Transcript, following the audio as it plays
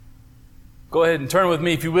Go ahead and turn with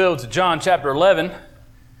me, if you will, to John chapter 11.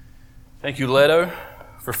 Thank you, Leto,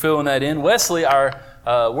 for filling that in. Wesley, our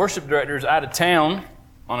worship director, is out of town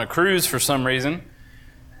on a cruise for some reason.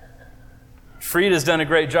 Frida's done a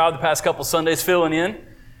great job the past couple Sundays filling in.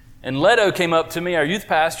 And Leto came up to me, our youth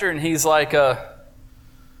pastor, and he's like,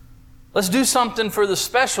 let's do something for the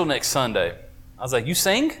special next Sunday. I was like, you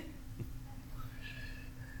sing?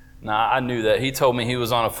 Nah, I knew that. He told me he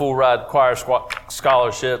was on a full ride choir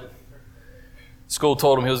scholarship. School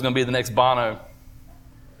told him he was going to be the next Bono.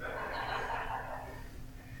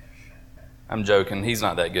 I'm joking. He's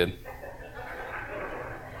not that good.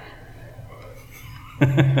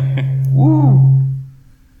 Woo!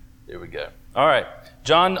 There we go. All right.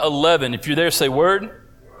 John 11. If you're there, say word.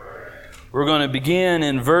 We're going to begin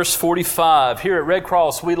in verse 45. Here at Red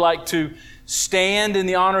Cross, we like to stand in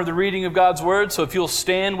the honor of the reading of God's Word. So if you'll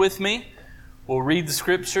stand with me, we'll read the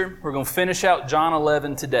Scripture. We're going to finish out John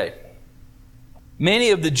 11 today.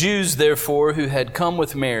 Many of the Jews, therefore, who had come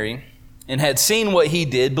with Mary and had seen what he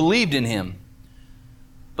did, believed in him.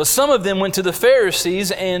 But some of them went to the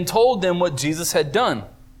Pharisees and told them what Jesus had done.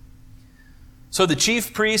 So the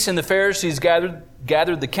chief priests and the Pharisees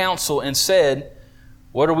gathered the council and said,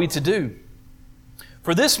 "What are we to do?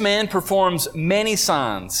 For this man performs many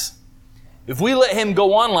signs. If we let him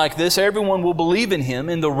go on like this, everyone will believe in him,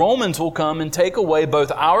 and the Romans will come and take away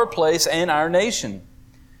both our place and our nation."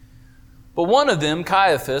 But one of them,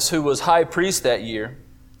 Caiaphas, who was high priest that year,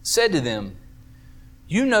 said to them,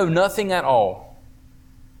 "You know nothing at all,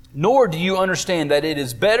 nor do you understand that it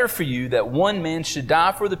is better for you that one man should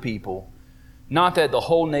die for the people, not that the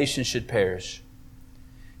whole nation should perish."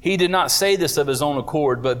 He did not say this of his own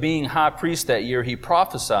accord, but being high priest that year, he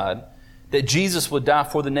prophesied that Jesus would die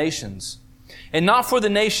for the nations. And not for the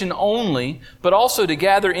nation only, but also to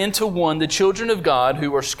gather into one the children of God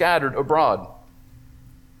who are scattered abroad.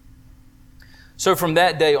 So from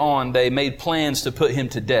that day on, they made plans to put him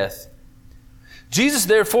to death. Jesus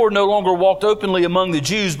therefore no longer walked openly among the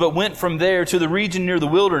Jews, but went from there to the region near the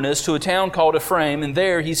wilderness, to a town called Ephraim, and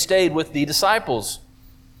there he stayed with the disciples.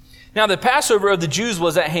 Now the Passover of the Jews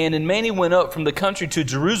was at hand, and many went up from the country to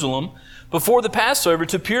Jerusalem before the Passover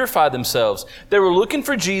to purify themselves. They were looking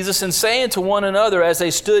for Jesus and saying to one another as they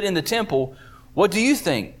stood in the temple, "What do you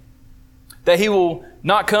think? That he will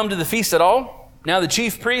not come to the feast at all?" Now the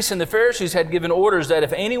chief priests and the Pharisees had given orders that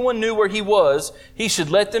if anyone knew where he was, he should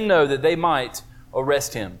let them know that they might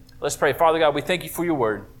arrest him. Let's pray. Father God, we thank you for your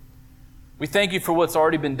word. We thank you for what's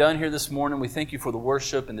already been done here this morning. We thank you for the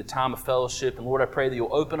worship and the time of fellowship. And Lord, I pray that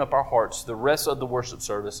you'll open up our hearts to the rest of the worship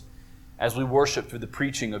service as we worship through the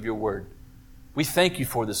preaching of your word. We thank you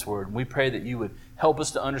for this word. We pray that you would help us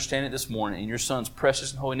to understand it this morning. In your Son's precious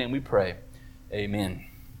and holy name we pray. Amen.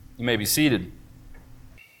 You may be seated.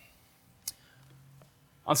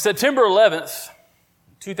 On September 11th,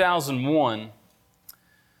 2001,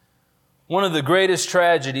 one of the greatest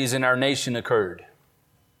tragedies in our nation occurred.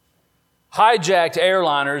 Hijacked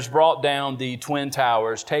airliners brought down the Twin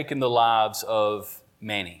Towers, taking the lives of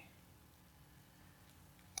many.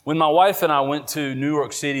 When my wife and I went to New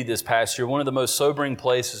York City this past year, one of the most sobering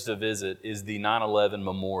places to visit is the 9/11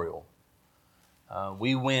 Memorial.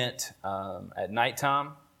 We went at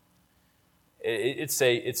nighttime.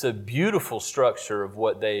 It's a beautiful structure of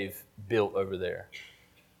what they've built over there.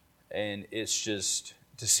 And it's just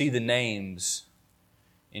to see the names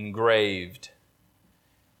engraved,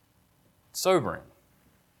 sobering.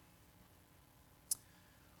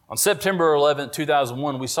 On September 11th,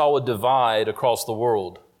 2001, we saw a divide across the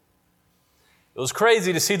world. It was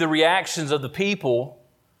crazy to see the reactions of the people,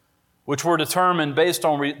 which were determined based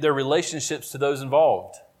on their relationships to those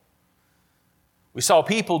involved. We saw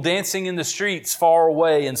people dancing in the streets far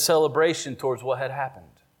away in celebration towards what had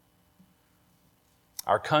happened.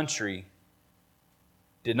 Our country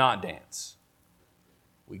did not dance.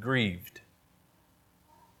 We grieved.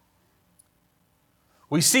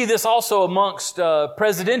 We see this also amongst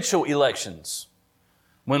presidential elections.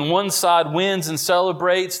 When one side wins and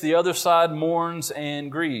celebrates, the other side mourns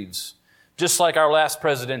and grieves. Just like our last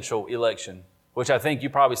presidential election, which I think you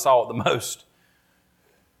probably saw it the most.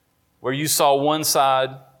 Where you saw one side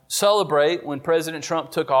celebrate when President Trump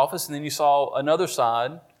took office, and then you saw another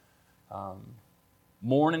side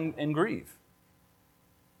mourn and grieve.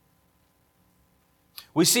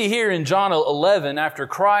 We see here in John 11, after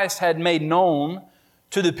Christ had made known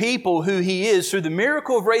to the people who he is through the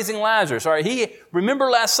miracle of raising Lazarus. All right, remember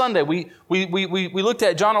last Sunday, we looked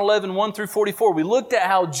at John 11, 1 through 44. We looked at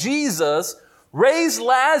how Jesus raised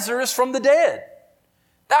Lazarus from the dead.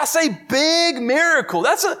 That's a big miracle.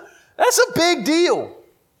 That's a big deal.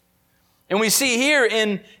 And we see here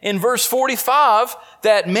in verse 45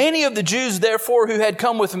 that many of the Jews, therefore, who had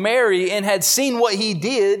come with Mary and had seen what he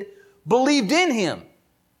did, believed in him.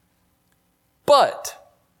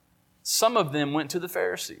 But some of them went to the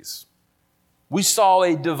Pharisees. We saw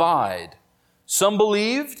a divide. Some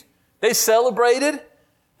believed, they celebrated,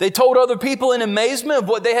 they told other people in amazement of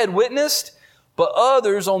what they had witnessed, but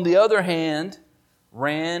others, on the other hand,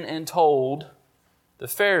 ran and told the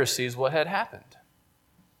Pharisees what had happened.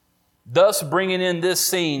 Thus bringing in this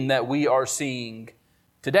scene that we are seeing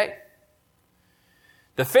today.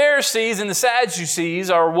 The Pharisees and the Sadducees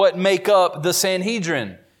are what make up the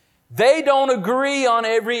Sanhedrin. They don't agree on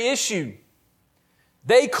every issue.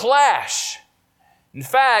 They clash. In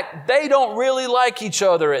fact, they don't really like each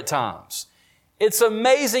other at times. It's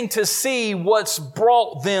amazing to see what's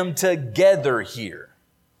brought them together here.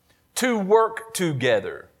 To work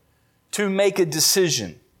together. To make a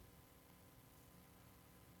decision.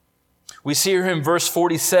 We see here in verse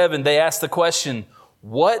 47, they ask the question,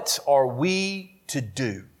 what are we to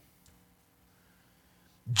do?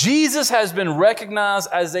 Jesus has been recognized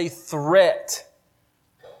as a threat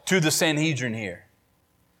to the Sanhedrin here.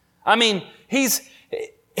 I mean, he's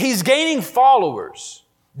gaining followers.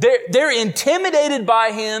 They're intimidated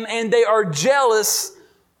by him and they are jealous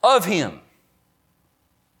of him.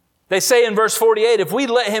 They say in verse 48, if we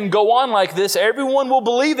let him go on like this, everyone will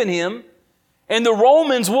believe in him, and the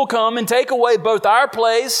Romans will come and take away both our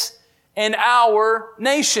place and our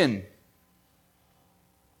nation.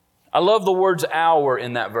 I love the words "our"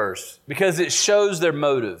 in that verse because it shows their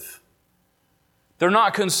motive. They're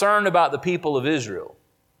not concerned about the people of Israel.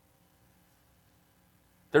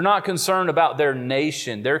 They're not concerned about their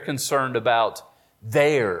nation. They're concerned about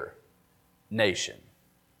their nation.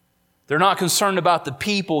 They're not concerned about the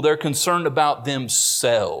people. They're concerned about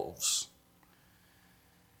themselves.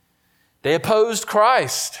 They opposed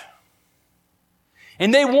Christ.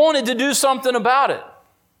 And they wanted to do something about it.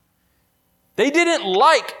 They didn't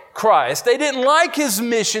like Christ. They didn't like His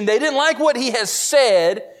mission. They didn't like what He has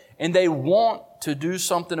said. And they want to do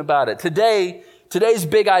something about it. Today's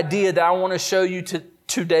big idea that I want to show you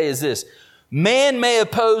today is this. Man may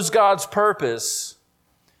oppose God's purpose,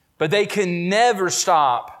 but they can never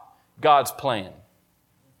stop God's plan.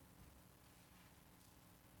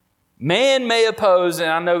 Man may oppose, and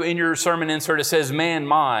I know in your sermon insert it says man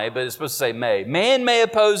might, but it's supposed to say may. Man may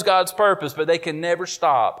oppose God's purpose, but they can never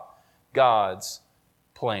stop God's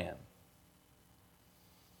plan.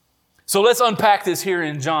 So let's unpack this here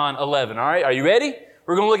in John 11, all right? Are you ready?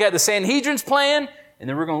 We're going to look at the Sanhedrin's plan, and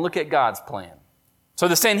then we're going to look at God's plan. So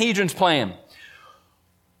the Sanhedrin's plan.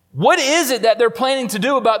 What is it that they're planning to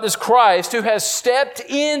do about this Christ who has stepped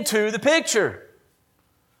into the picture?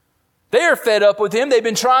 They are fed up with Him. They've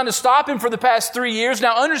been trying to stop Him for the past 3 years.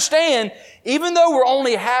 Now understand, even though we're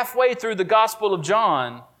only halfway through the Gospel of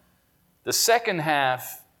John, the second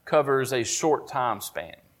half covers a short time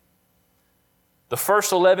span. The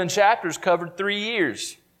first 11 chapters covered 3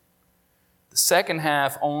 years. The second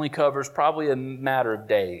half only covers probably a matter of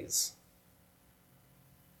days.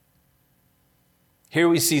 Here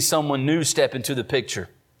we see someone new step into the picture.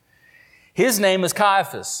 His name is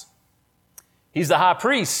Caiaphas. He's the high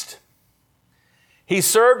priest. He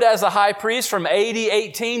served as a high priest from AD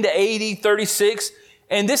 18 to AD 36.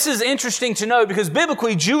 And this is interesting to know because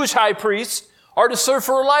biblically Jewish high priests are to serve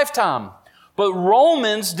for a lifetime. But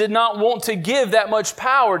Romans did not want to give that much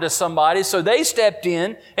power to somebody, so they stepped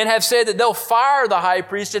in and have said that they'll fire the high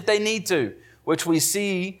priest if they need to, which we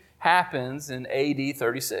see happens in AD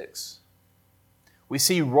 36. We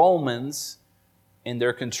see Romans in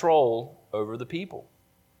their control over the people.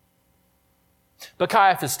 But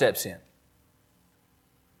Caiaphas steps in.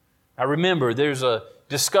 Now remember, there's a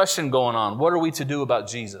discussion going on. What are we to do about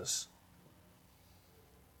Jesus?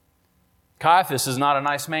 Caiaphas is not a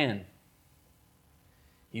nice man.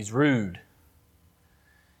 He's rude.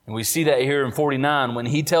 And we see that here in 49 when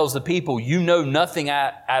he tells the people, you know nothing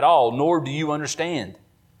at all, nor do you understand.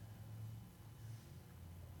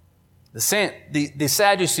 The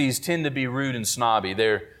Sadducees tend to be rude and snobby.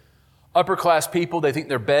 They're upper class people. They think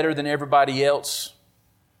they're better than everybody else.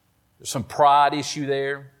 There's some pride issue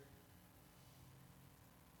there.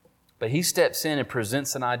 But he steps in and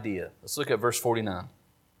presents an idea. Let's look at verse 49.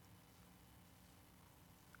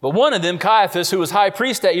 But one of them, Caiaphas, who was high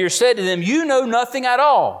priest that year, said to them, you know nothing at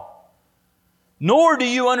all, nor do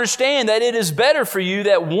you understand that it is better for you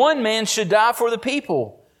that one man should die for the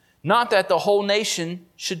people, not that the whole nation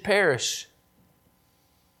should perish.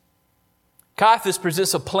 Caiaphas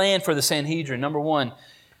presents a plan for the Sanhedrin. Number one,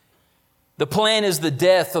 the plan is the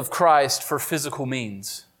death of Christ for physical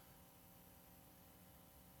means.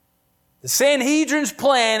 The Sanhedrin's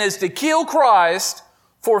plan is to kill Christ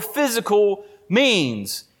for physical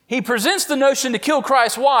means. He presents the notion to kill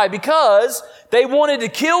Christ. Why? Because they wanted to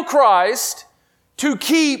kill Christ to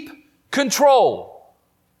keep control.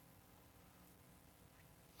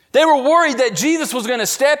 They were worried that Jesus was going to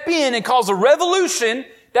step in and cause a revolution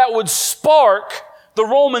that would spark the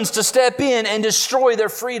Romans to step in and destroy their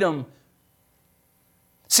freedom.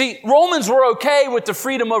 See, Romans were okay with the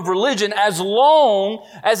freedom of religion as long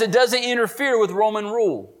as it doesn't interfere with Roman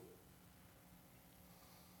rule.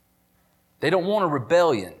 They don't want a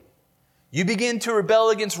rebellion. You begin to rebel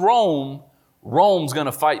against Rome, Rome's going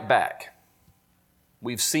to fight back.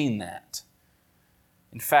 We've seen that.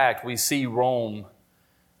 In fact, we see Rome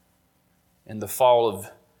in the fall of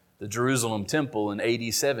the Jerusalem temple in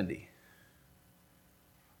AD 70.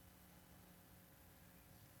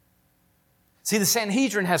 See, the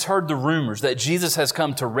Sanhedrin has heard the rumors that Jesus has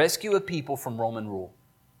come to rescue a people from Roman rule.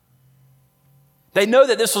 They know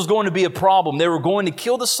that this was going to be a problem. They were going to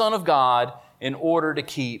kill the Son of God in order to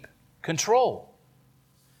keep control.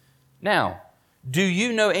 Now, do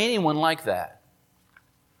you know anyone like that?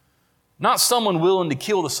 Not someone willing to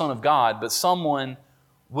kill the Son of God, but someone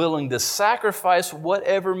willing to sacrifice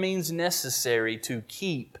whatever means necessary to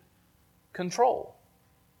keep control.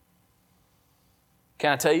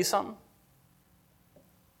 Can I tell you something?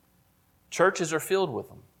 Churches are filled with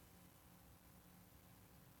them.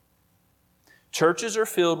 Churches are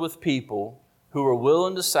filled with people who are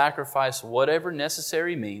willing to sacrifice whatever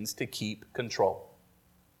necessary means to keep control.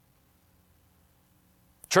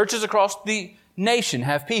 Churches across the nation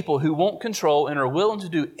have people who want control and are willing to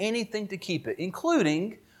do anything to keep it,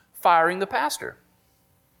 including firing the pastor.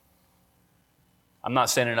 I'm not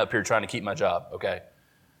standing up here trying to keep my job, okay?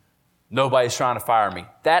 Nobody's trying to fire me.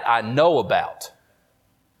 That I know about.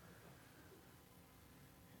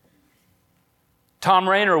 Tom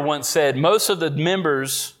Rainer once said, most of the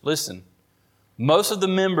members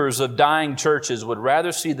of dying churches would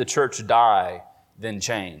rather see the church die than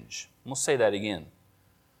change. We'll say that again.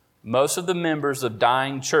 Most of the members of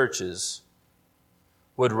dying churches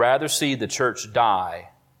would rather see the church die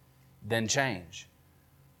than change.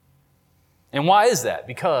 And why is that?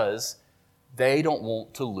 Because they don't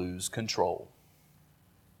want to lose control.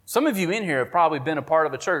 Some of you in here have probably been a part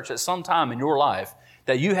of a church at some time in your life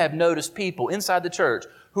that you have noticed people inside the church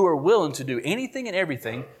who are willing to do anything and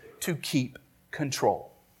everything to keep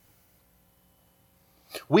control.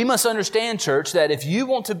 We must understand, church, that if you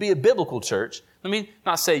want to be a biblical church, let me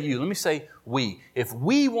not say you, let me say we. If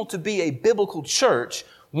we want to be a biblical church,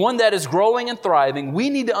 one that is growing and thriving, we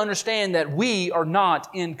need to understand that we are not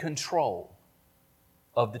in control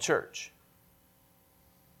of the church.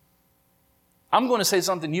 I'm going to say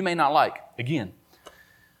something you may not like. Again,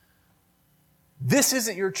 this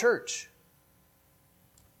isn't your church.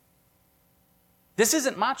 This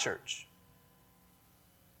isn't my church.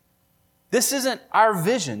 This isn't our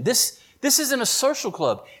vision. This isn't a social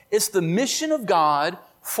club. It's the mission of God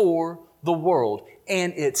for the world,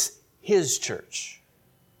 and it's His church.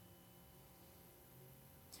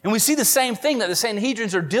 And we see the same thing that the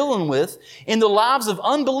Sanhedrins are dealing with in the lives of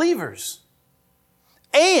unbelievers,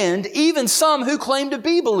 and even some who claim to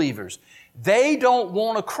be believers. They don't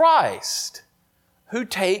want a Christ who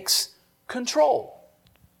takes control.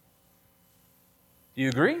 Do you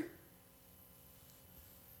agree?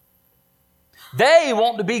 They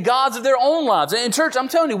want to be gods of their own lives. And in church, I'm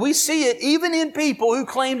telling you, we see it even in people who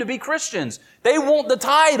claim to be Christians. They want the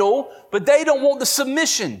title, but they don't want the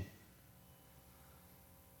submission.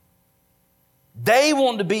 They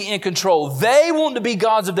want to be in control. They want to be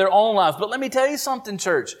gods of their own lives. But let me tell you something,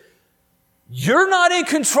 church. You're not in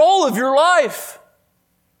control of your life.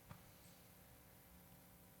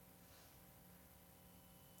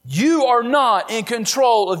 You are not in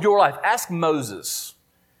control of your life. Ask Moses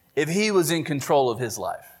if he was in control of his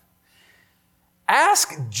life.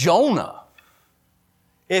 Ask Jonah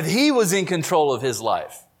if he was in control of his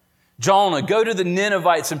life. Jonah, go to the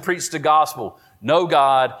Ninevites and preach the gospel. No,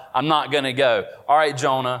 God, I'm not going to go. All right,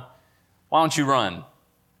 Jonah, why don't you run?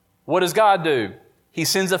 What does God do? He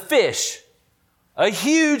sends a fish, a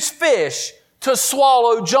huge fish, to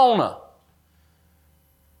swallow Jonah.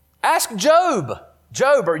 Ask Job.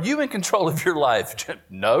 Job, are you in control of your life?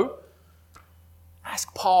 No.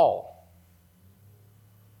 Ask Paul.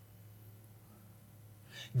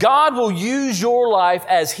 God will use your life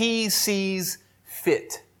as He sees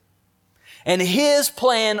fit. And His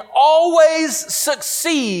plan always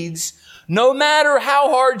succeeds, no matter how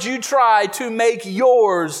hard you try to make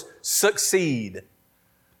yours succeed.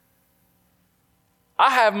 I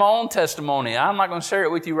have my own testimony. I'm not going to share it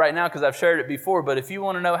with you right now because I've shared it before, but if you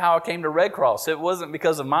want to know how I came to Red Cross, it wasn't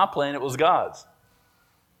because of my plan, it was God's.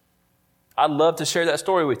 I'd love to share that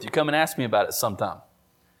story with you. Come and ask me about it sometime.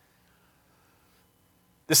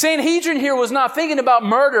 The Sanhedrin here was not thinking about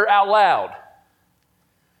murder out loud.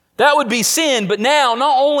 That would be sin, but now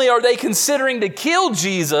not only are they considering to kill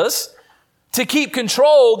Jesus to keep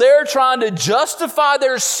control, they're trying to justify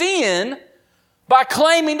their sin by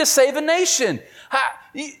claiming to save a nation.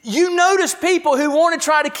 You notice people who want to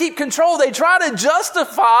try to keep control, they try to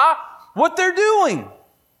justify what they're doing.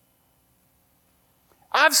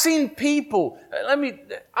 I've seen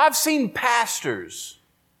pastors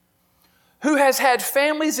who has had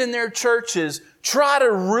families in their churches try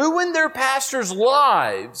to ruin their pastors'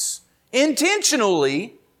 lives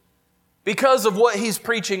intentionally because of what he's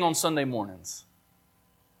preaching on Sunday mornings.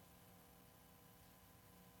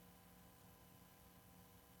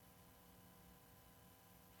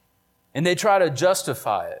 And they try to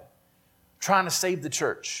justify it, trying to save the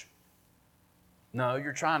church. No,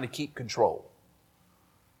 you're trying to keep control.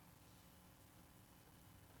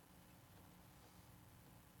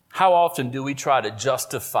 How often do we try to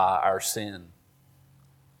justify our sin?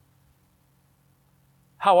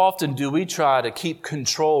 How often do we try to keep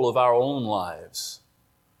control of our own lives,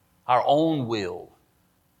 our own will?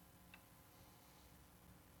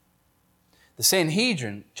 The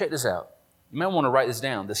Sanhedrin, check this out. You might want to write this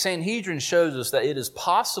down. The Sanhedrin shows us that it is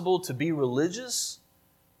possible to be religious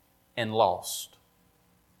and lost.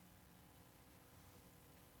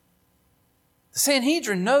 The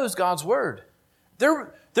Sanhedrin knows God's Word.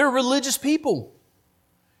 They're religious people.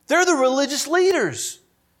 They're the religious leaders.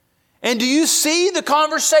 And do you see the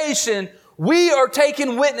conversation we are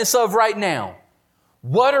taking witness of right now?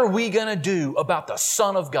 What are we going to do about the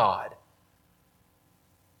Son of God?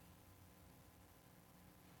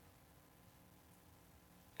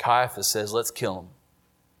 Caiaphas says, let's kill him.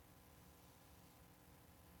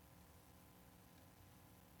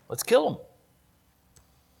 Let's kill him.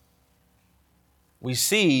 We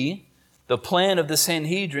see the plan of the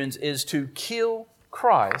Sanhedrins is to kill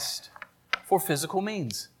Christ for physical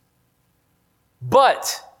means.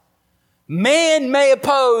 But man may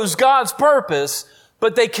oppose God's purpose,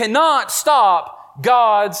 but they cannot stop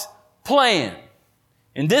God's plan.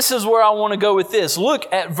 And this is where I want to go with this.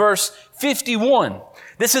 Look at verse 51.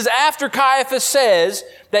 This is after Caiaphas says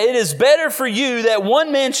that it is better for you that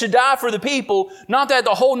one man should die for the people, not that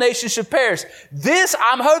the whole nation should perish. This,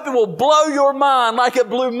 I'm hoping, will blow your mind like it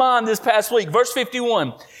blew mine this past week. Verse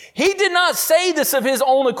 51. He did not say this of his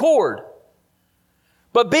own accord,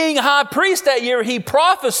 but being high priest that year, he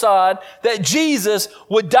prophesied that Jesus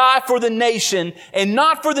would die for the nation, and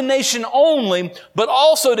not for the nation only, but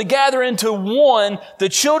also to gather into one the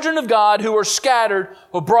children of God who are scattered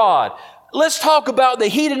abroad. Let's talk about that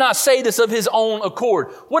he did not say this of his own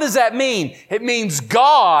accord. What does that mean? It means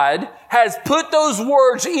God has put those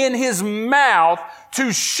words in his mouth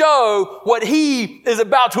to show what he is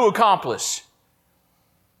about to accomplish.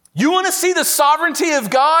 You want to see the sovereignty of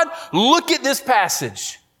God? Look at this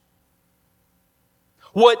passage.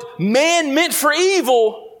 What man meant for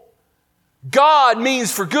evil, God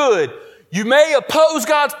means for good. You may oppose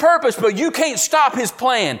God's purpose, but you can't stop his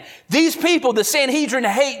plan. These people, the Sanhedrin,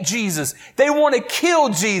 hate Jesus. They want to kill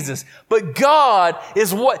Jesus. But God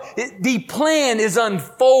is the plan is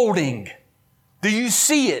unfolding. Do you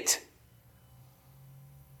see it?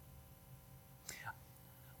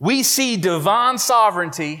 We see divine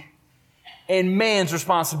sovereignty and man's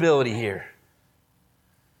responsibility here.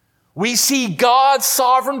 We see God's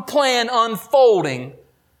sovereign plan unfolding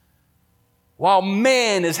while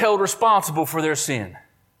man is held responsible for their sin.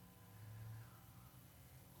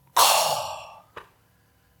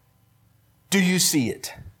 Do you see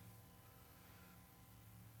it?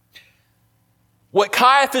 What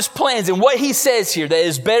Caiaphas plans and what he says here, that it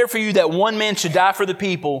is better for you that one man should die for the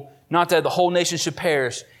people, not that the whole nation should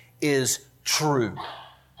perish, is true.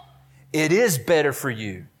 It is better for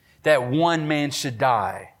you that one man should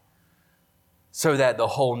die so that the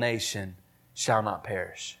whole nation shall not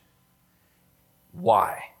perish.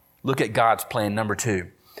 Why? Look at God's plan, number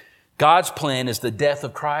 2. God's plan is the death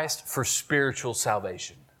of Christ for spiritual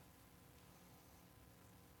salvation.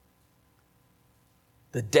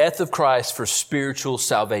 The death of Christ for spiritual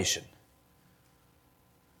salvation.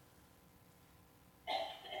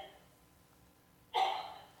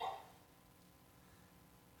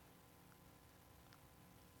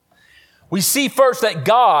 We see first that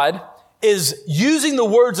God is using the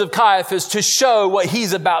words of Caiaphas to show what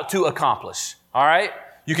he's about to accomplish. All right?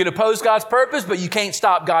 You can oppose God's purpose, but you can't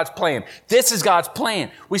stop God's plan. This is God's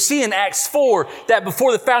plan. We see in Acts 4 that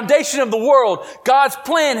before the foundation of the world, God's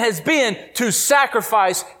plan has been to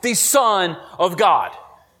sacrifice the Son of God.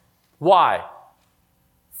 Why?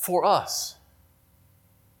 For us.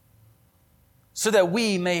 So that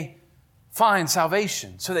we may find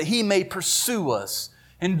salvation, so that He may pursue us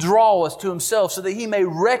and draw us to Himself, so that He may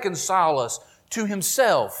reconcile us to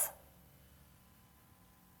Himself.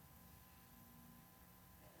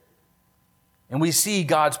 And we see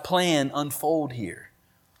God's plan unfold here.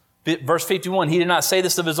 Verse 51, He did not say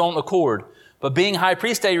this of His own accord, but being high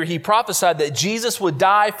priest over, He prophesied that Jesus would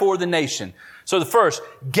die for the nation. So the first,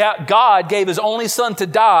 God gave His only Son to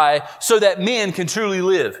die so that men can truly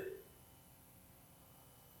live.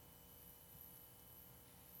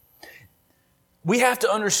 We have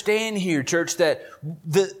to understand here, church, that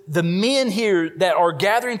the men here that are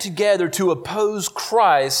gathering together to oppose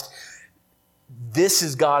Christ, this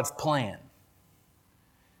is God's plan.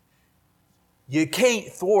 You can't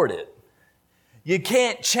thwart it. You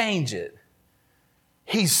can't change it.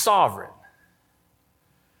 He's sovereign.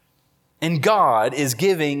 And God is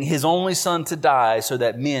giving His only Son to die so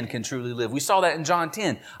that men can truly live. We saw that in John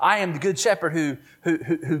 10. I am the good shepherd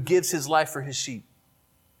who gives His life for His sheep.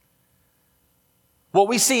 What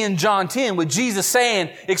we see in John 10 with Jesus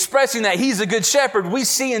saying, expressing that He's a good shepherd, we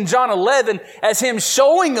see in John 11 as Him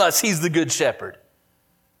showing us He's the good shepherd.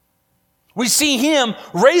 We see Him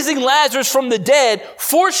raising Lazarus from the dead,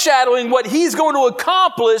 foreshadowing what He's going to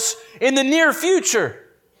accomplish in the near future.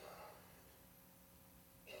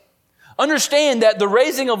 Understand that the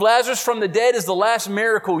raising of Lazarus from the dead is the last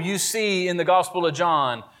miracle you see in the Gospel of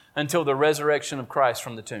John until the resurrection of Christ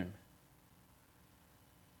from the tomb.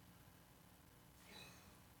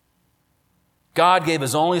 God gave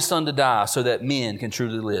His only Son to die so that men can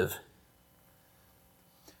truly live.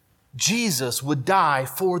 Jesus would die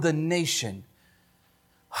for the nation.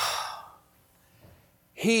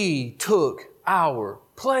 He took our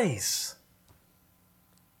place.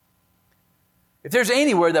 If there's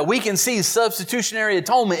anywhere that we can see substitutionary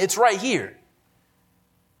atonement, it's right here.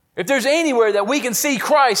 If there's anywhere that we can see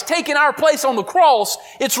Christ taking our place on the cross,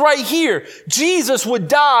 it's right here. Jesus would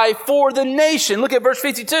die for the nation. Look at verse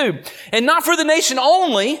 52. And not for the nation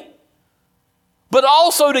only, but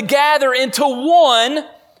also to gather into one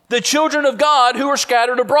the children of God who are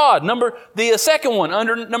scattered abroad. The second one,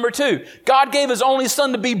 under number 2. God gave His only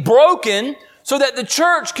Son to be broken so that the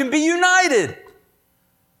church can be united.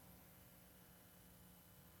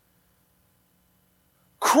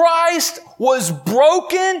 Christ was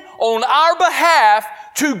broken on our behalf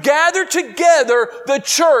to gather together the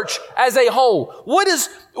church as a whole. What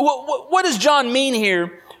does John mean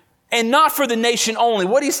here? And not for the nation only.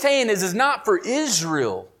 What he's saying is not for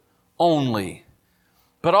Israel only,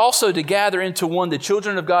 but also to gather into one the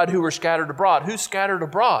children of God who were scattered abroad. Who's scattered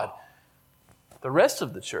abroad? The rest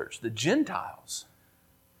of the church, the Gentiles.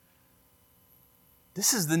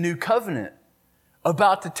 This is the new covenant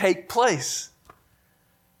about to take place.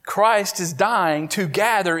 Christ is dying to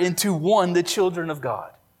gather into one the children of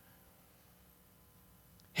God.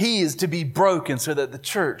 He is to be broken so that the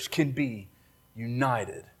church can be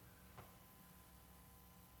united.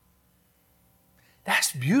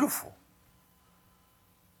 That's beautiful.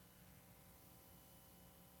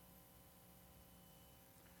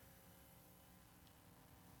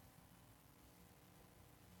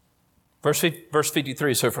 Verse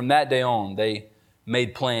 53, so from that day on, they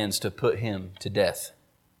made plans to put Him to death.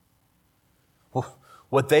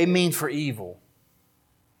 What they mean for evil,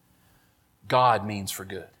 God means for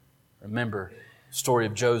good. Remember the story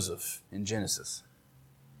of Joseph in Genesis.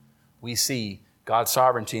 We see God's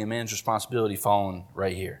sovereignty and man's responsibility falling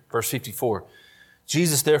right here. Verse 54,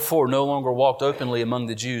 Jesus therefore no longer walked openly among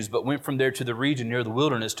the Jews, but went from there to the region near the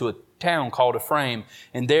wilderness to a town called Ephraim,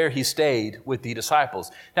 and there He stayed with the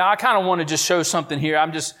disciples. Now I kind of want to just show something here.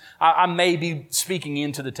 I may be speaking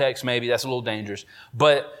into the text, maybe that's a little dangerous.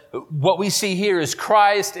 But what we see here is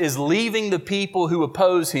Christ is leaving the people who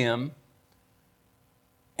oppose Him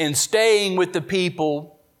and staying with the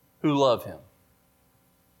people who love Him.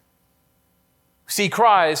 See,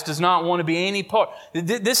 Christ does not want to be any part.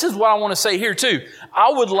 This is what I want to say here too.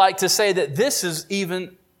 I would like to say that this is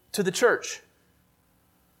even to the church.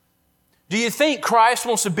 Do you think Christ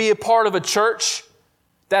wants to be a part of a church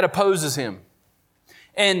that opposes Him?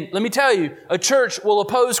 And let me tell you, a church will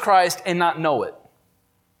oppose Christ and not know it.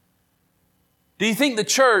 Do you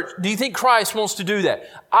think Christ wants to do that?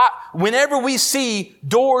 Whenever we see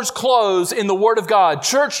doors close in the Word of God,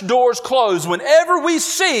 church doors close, whenever we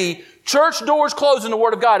see church doors close in the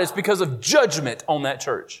Word of God, it's because of judgment on that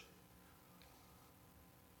church.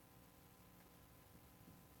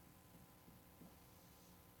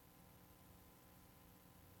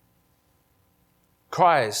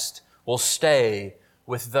 Christ will stay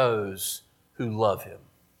with those who love Him.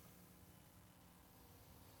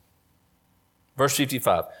 Verse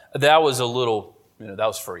 55. That was a little, that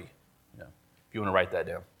was free. If you want to write that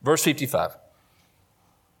down. Verse 55.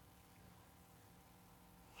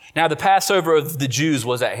 Now the Passover of the Jews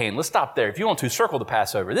was at hand. Let's stop there. If you want to, circle the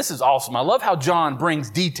Passover. This is awesome. I love how John brings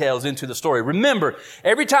details into the story. Remember,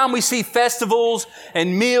 every time we see festivals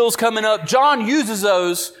and meals coming up, John uses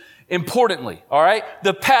those importantly, all right?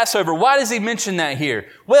 The Passover, why does he mention that here?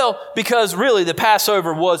 Well, because really the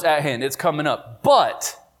Passover was at hand. It's coming up.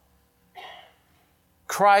 But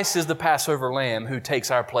Christ is the Passover lamb who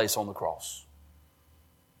takes our place on the cross.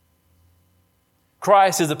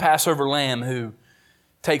 Christ is the Passover lamb who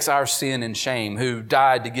takes our sin and shame, who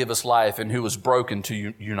died to give us life and who was broken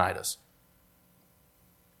to unite us.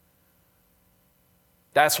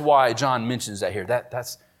 That's why John mentions that here.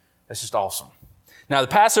 That's just awesome. Now, the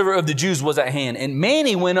Passover of the Jews was at hand, and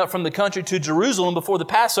many went up from the country to Jerusalem before the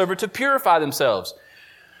Passover to purify themselves.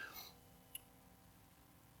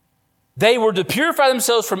 They were to purify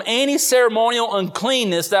themselves from any ceremonial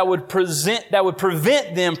uncleanness that would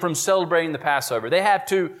prevent them from celebrating the Passover. They have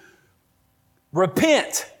to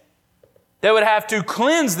repent. They would have to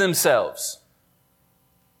cleanse themselves.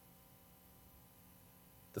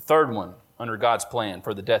 The third one, under God's plan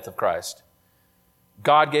for the death of Christ.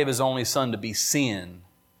 God gave His only Son to be sin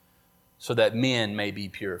so that men may be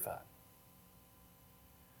purified.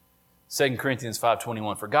 2 Corinthians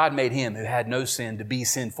 5:21, for God made Him who had no sin to be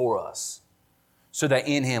sin for us, so that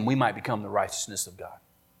in Him we might become the righteousness of God.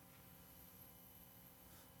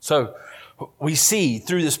 So, we see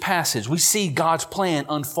through this passage, we see God's plan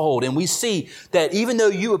unfold, and we see that even though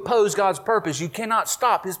you oppose God's purpose, you cannot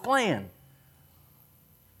stop His plan.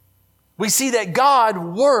 We see that God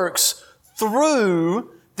works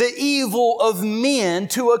through the evil of men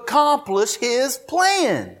to accomplish His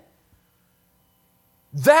plan.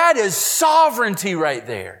 That is sovereignty right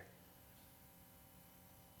there.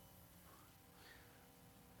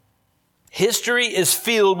 History is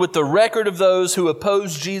filled with the record of those who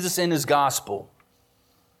oppose Jesus and His gospel.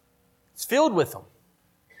 It's filled with them.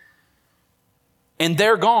 And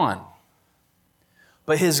they're gone.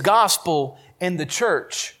 But His gospel and the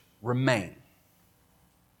church remain.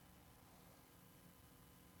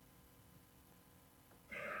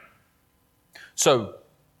 So,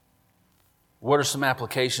 what are some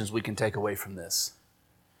applications we can take away from this?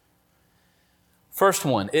 First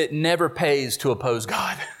one, it never pays to oppose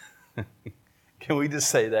God. Can we just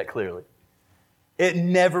say that clearly? It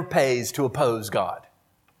never pays to oppose God.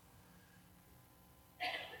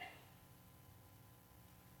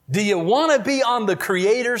 Do you want to be on the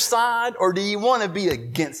Creator's side or do you want to be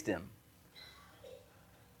against Him?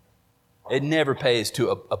 It never pays to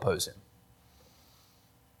oppose Him.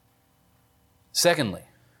 Secondly,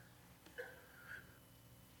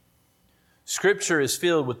 Scripture is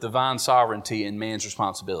filled with divine sovereignty and man's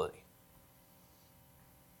responsibility.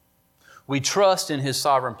 We trust in His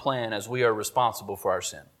sovereign plan as we are responsible for our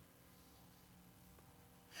sin.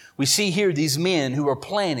 We see here these men who are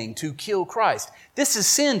planning to kill Christ. This is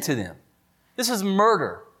sin to them. This is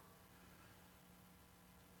murder.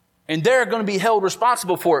 And they're going to be held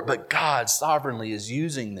responsible for it, but God sovereignly is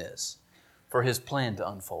using this for His plan to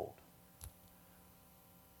unfold.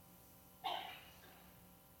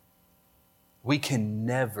 We can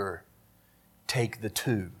never take the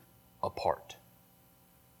two apart.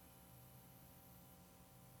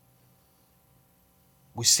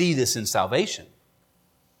 We see this in salvation.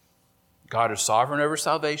 God is sovereign over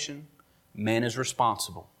salvation. Man is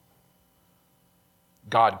responsible.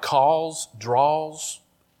 God calls, draws,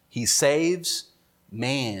 He saves.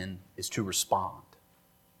 Man is to respond.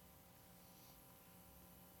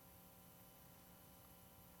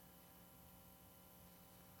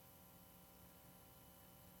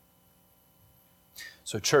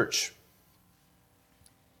 So, church,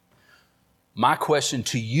 my question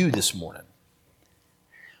to you this morning,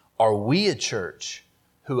 are we a church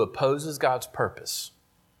who opposes God's purpose?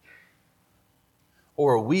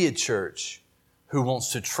 Or are we a church who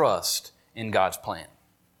wants to trust in God's plan?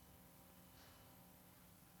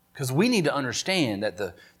 Because we need to understand that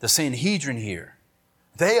the Sanhedrin here,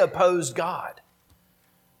 they opposed God.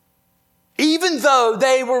 Even though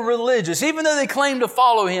they were religious, even though they claimed to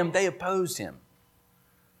follow Him, they opposed Him.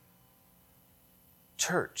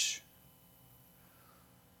 Church,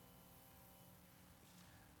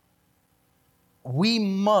 we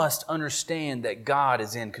must understand that God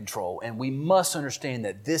is in control, and we must understand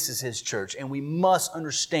that this is His church, and we must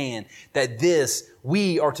understand that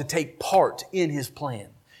we are to take part in His plan.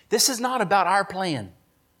 This is not about our plan.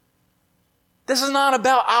 This is not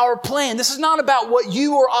about our plan. This is not about what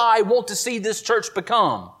you or I want to see this church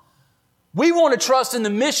become. We want to trust in the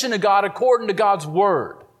mission of God according to God's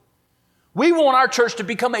Word. We want our church to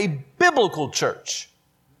become a biblical church.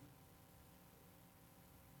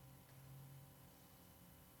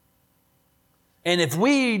 And if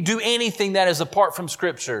we do anything that is apart from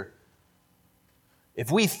Scripture, if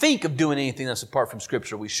we think of doing anything that's apart from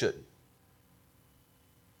Scripture, we shouldn't.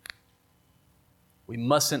 We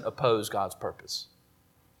mustn't oppose God's purpose.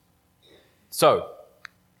 So,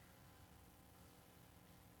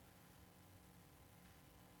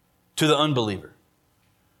 to the unbeliever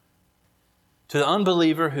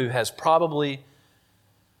who has probably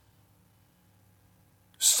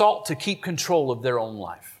sought to keep control of their own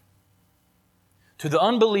life, to the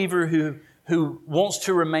unbeliever who wants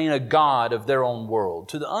to remain a god of their own world,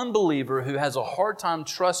 to the unbeliever who has a hard time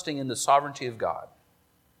trusting in the sovereignty of God,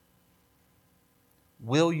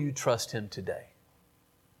 will you trust Him today?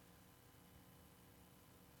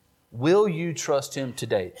 Will you trust Him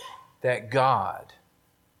today that God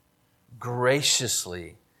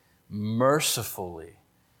graciously, mercifully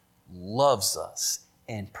loves us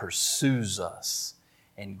and pursues us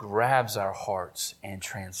and grabs our hearts and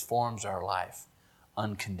transforms our life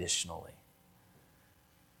unconditionally?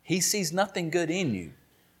 He sees nothing good in you,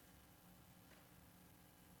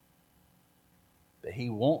 but He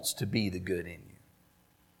wants to be the good in you.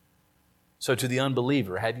 So to the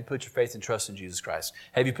unbeliever, have you put your faith and trust in Jesus Christ?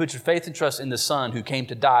 Have you put your faith and trust in the Son who came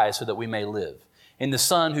to die so that we may live? In the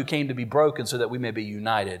Son who came to be broken so that we may be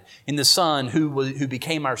united? In the Son who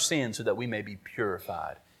became our sin so that we may be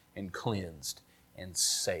purified and cleansed and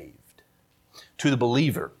saved? To the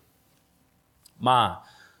believer, my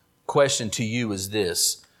question to you is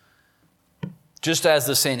this. Just as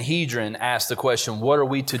the Sanhedrin asked the question, what are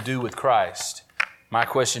we to do with Christ? My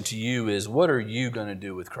question to you is, what are you going to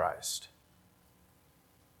do with Christ?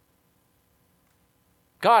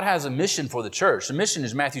 God has a mission for the church. The mission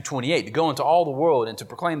is Matthew 28, to go into all the world and to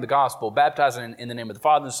proclaim the gospel, baptizing in the name of the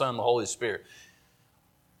Father, the Son, and the Holy Spirit.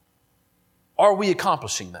 Are we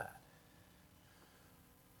accomplishing that?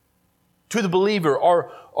 To the believer,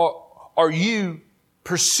 are you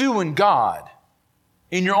pursuing God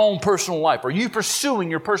in your own personal life? Are you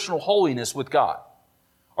pursuing your personal holiness with God?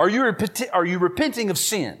 Are you repenting of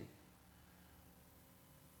sin?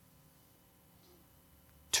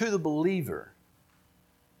 To the believer,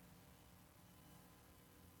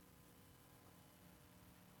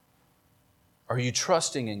 are you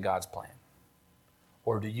trusting in God's plan?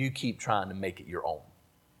 Or do you keep trying to make it your own?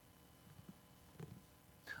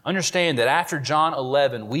 Understand that after John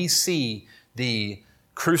 11, we see the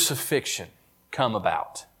crucifixion come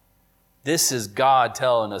about. This is God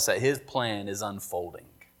telling us that His plan is unfolding.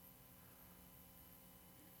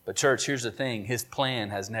 But church, here's the thing. His plan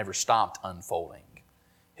has never stopped unfolding.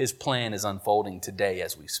 His plan is unfolding today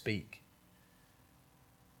as we speak.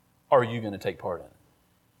 Are you going to take part in it?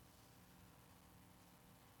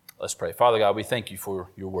 Let's pray. Father God, we thank You for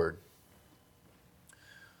Your word.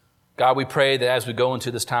 God, we pray that as we go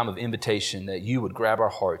into this time of invitation, that You would grab our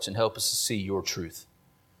hearts and help us to see Your truth.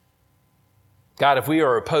 God, if we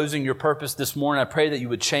are opposing Your purpose this morning, I pray that You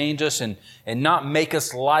would change us and not make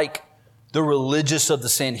us like the religious of the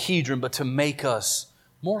Sanhedrin, but to make us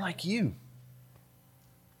more like You.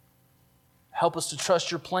 Help us to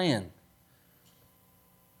trust Your plan.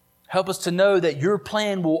 Help us to know that Your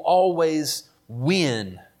plan will always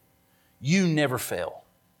win. You never fail.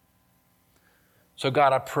 So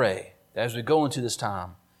God, I pray that as we go into this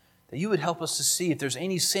time, that You would help us to see if there's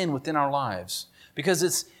any sin within our lives,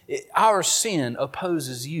 because our sin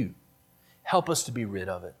opposes You. Help us to be rid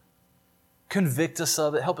of it. Convict us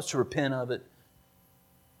of it. Help us to repent of it.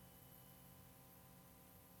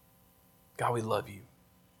 God, we love You.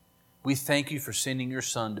 We thank You for sending Your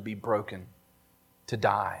Son to be broken, to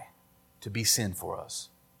die, to be sin for us.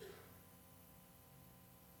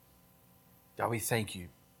 God, we thank You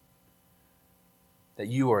that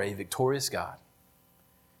You are a victorious God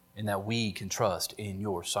and that we can trust in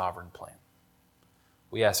Your sovereign plan.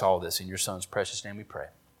 We ask all this in Your Son's precious name we pray.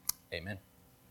 Amen.